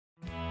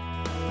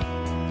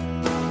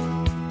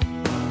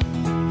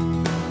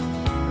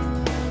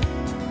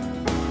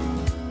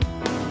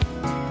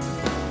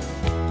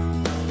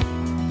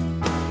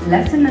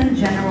Lieutenant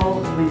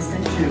General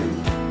Winston Chu.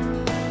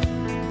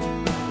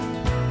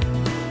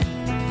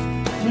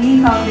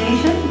 Lee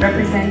Foundation,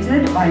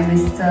 represented by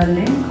Mr.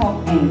 Lim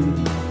Kok Eng.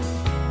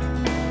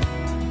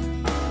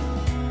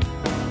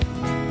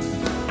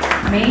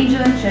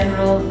 Major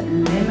General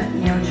Lim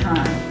Neo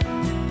Chan.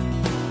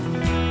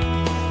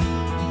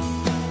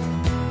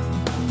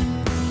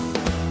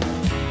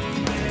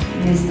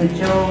 Mr.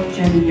 Zhou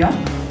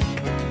Zhenyok.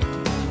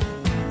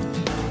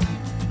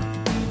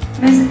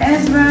 Ms.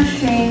 Ezra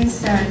Shane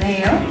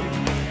Cerneo.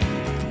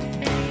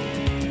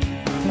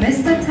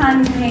 Mr.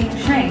 Tan Peng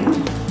Cheng.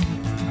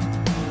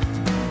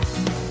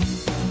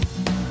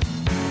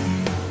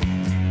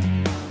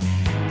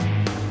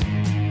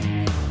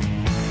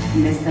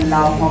 Mr.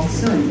 Lau Hock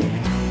Soon.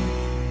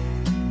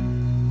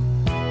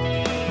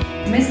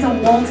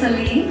 Mr. Walter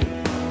Lee.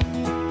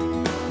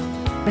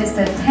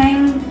 Mr.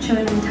 Tang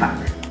Chun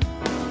Tak.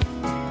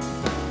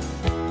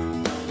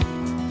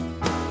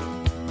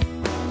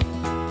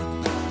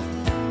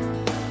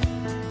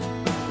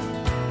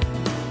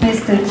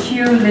 Mr.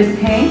 Chiu Lip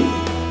Heng,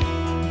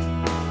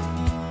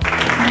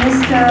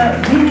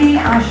 Mr. Vinay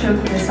Ashok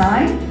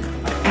Desai,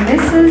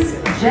 Mrs.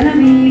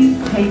 Genevieve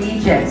Peggy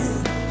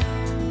Jess,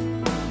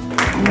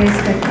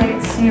 Mr.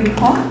 Kek Siu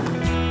Kok,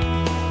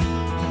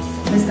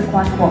 Mr.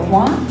 Kwan Kwok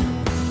Wan,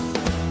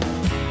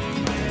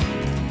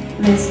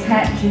 Ms.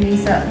 Pat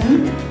Janisa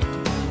Ng,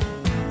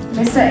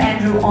 Mr.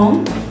 Andrew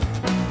Ong,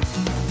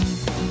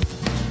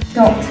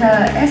 Dr.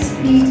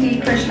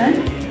 S.P.T.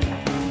 Krishnan,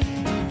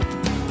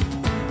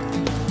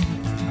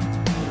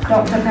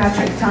 Dr.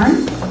 Patrick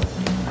Tan,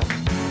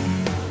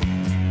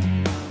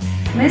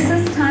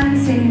 Mrs. Tan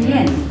Sin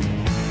Yen,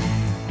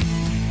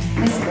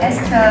 Ms.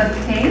 Esther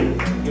Tay,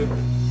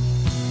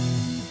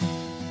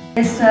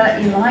 Mr.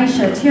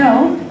 Elisha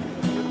Teo,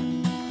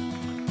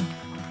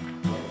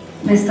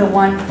 Mr.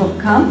 Wan Phuc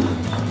Kam,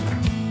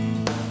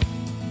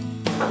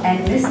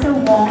 and Mr.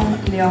 Wong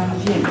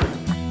Leong Jin.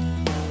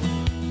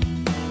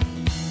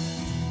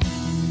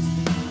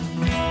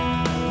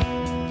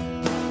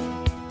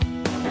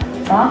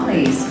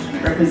 Barclays,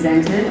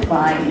 represented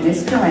by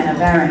Ms. Joanna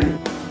Barron.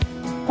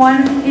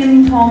 Kwan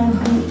Im Tong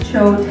Hu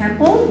Cho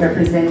Temple,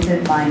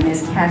 represented by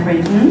Ms.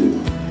 Catherine Ng.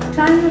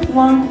 Chan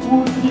Wang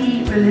Wu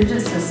Ti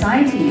Religious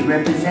Society,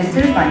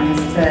 represented by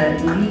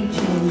Mr. Lee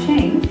Chin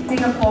Cheng.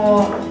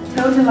 Singapore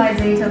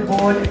Totalizator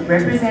Board,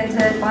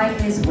 represented by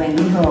Ms.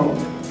 Wendy Ho.